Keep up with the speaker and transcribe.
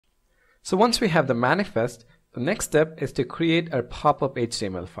So once we have the manifest, the next step is to create our popup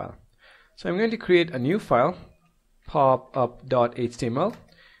HTML file. So I'm going to create a new file, popup.html,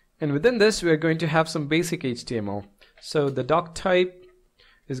 and within this we are going to have some basic HTML. So the doc type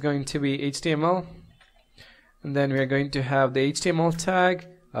is going to be HTML, and then we are going to have the HTML tag,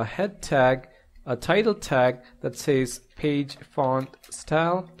 a head tag, a title tag that says page font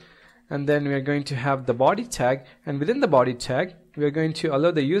style, and then we are going to have the body tag, and within the body tag we are going to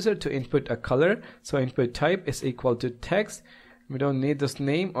allow the user to input a color. So input type is equal to text. We don't need this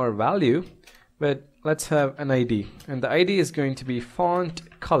name or value, but let's have an ID, and the ID is going to be font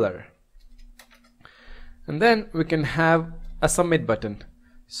color. And then we can have a submit button.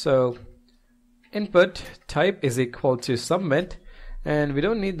 So input type is equal to submit, and we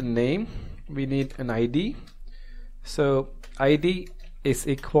don't need the name, we need an ID. So ID is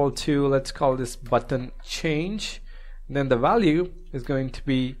equal to, let's call this button change, then the value is going to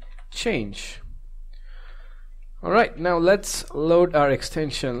be change. Alright, now let's load our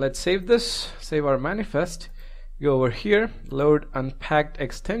extension. Let's save this, save our manifest, go over here, load unpacked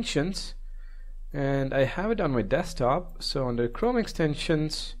extensions, and I have it on my desktop. So under Chrome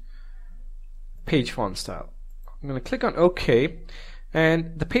extensions, page font style, I'm going to click on OK,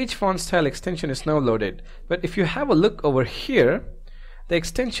 and the page font style extension is now loaded. But if you have a look over here, the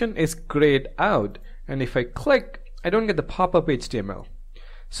extension is grayed out, and if I click, I don't get the pop-up HTML.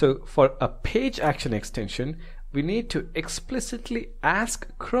 So for a page action extension, we need to explicitly ask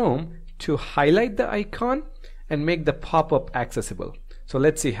Chrome to highlight the icon and make the pop-up accessible. So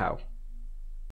let's see how.